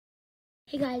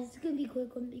Hey guys, it's going to be a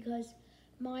quick one because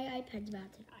my iPad's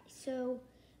about to die. So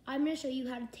I'm going to show you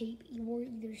how to tape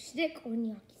either stick or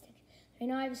knee hockey stick. Right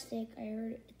now I have a stick, I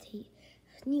heard a tape.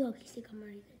 Knee hockey stick, I'm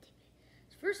already going to tape it.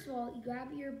 So first of all, you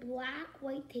grab your black,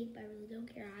 white tape. I really don't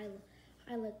care.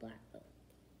 I like black though.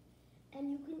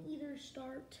 And you can either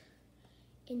start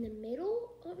in the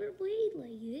middle of your blade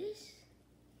like this,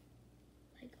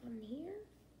 like on here,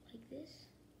 like this,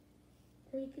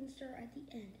 or you can start at the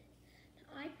end.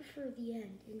 I prefer the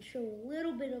end and show a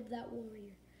little bit of that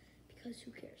warrior because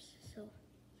who cares? So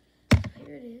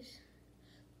here it is.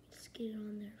 Let's get it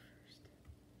on there first.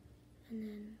 And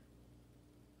then,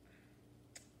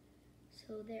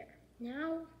 so there.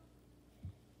 Now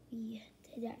we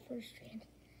did that first strand.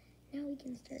 Now we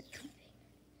can start taping.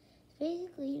 So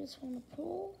basically you just want to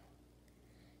pull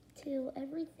till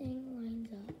everything lines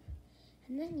up.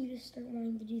 And then you just start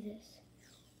wanting to do this.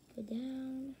 Go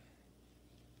down.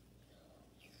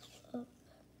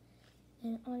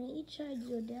 And on each side,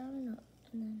 you go down and up,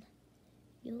 and then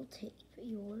you'll tape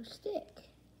your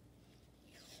stick.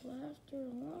 So after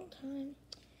a long time,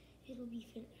 it'll be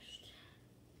finished.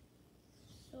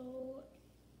 So,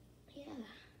 yeah.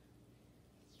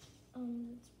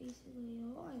 That's basically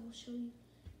all. I will show you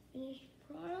finished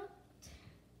product.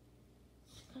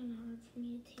 It's kind of hard for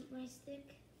me to tape my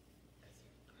stick,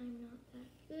 because I'm not that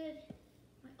good.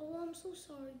 Oh, I'm so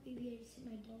sorry, baby. I just hit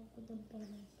my dog with a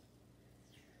bun.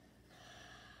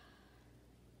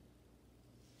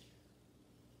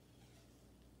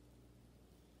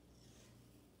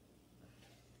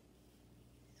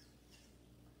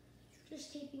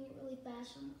 Just taping it really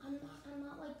fast. I'm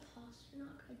not like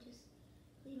Pasternak. I just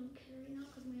really don't care right now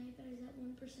because my iPad is at 1%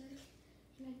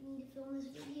 and I need to film this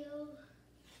video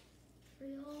for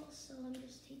y'all, so I'm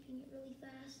just taping it really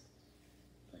fast.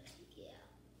 But yeah.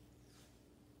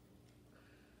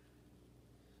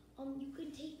 You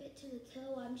can tape it to the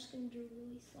toe. I'm just gonna do a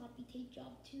really sloppy tape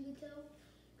job to the toe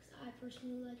because I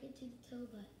personally like it to the toe,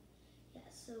 but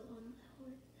yeah, so I'll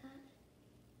work that.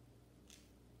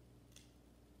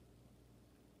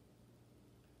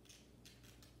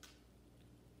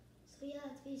 So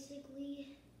yeah, it's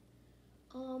basically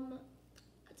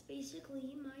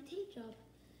my tape job.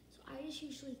 So I just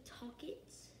usually tuck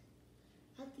it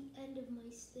at the end of my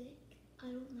stick. I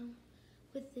don't know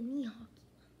with the knee hockey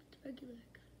one, with the regular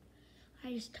gun.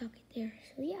 I just tuck it there.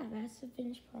 So yeah, that's the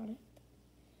finished product.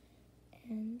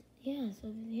 And yeah,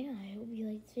 so yeah, I hope you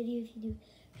like this video. If you do,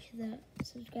 hit that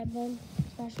subscribe button,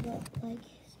 smash the like,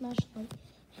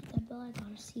 hit that bell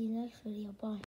icon. See you next video. Bye.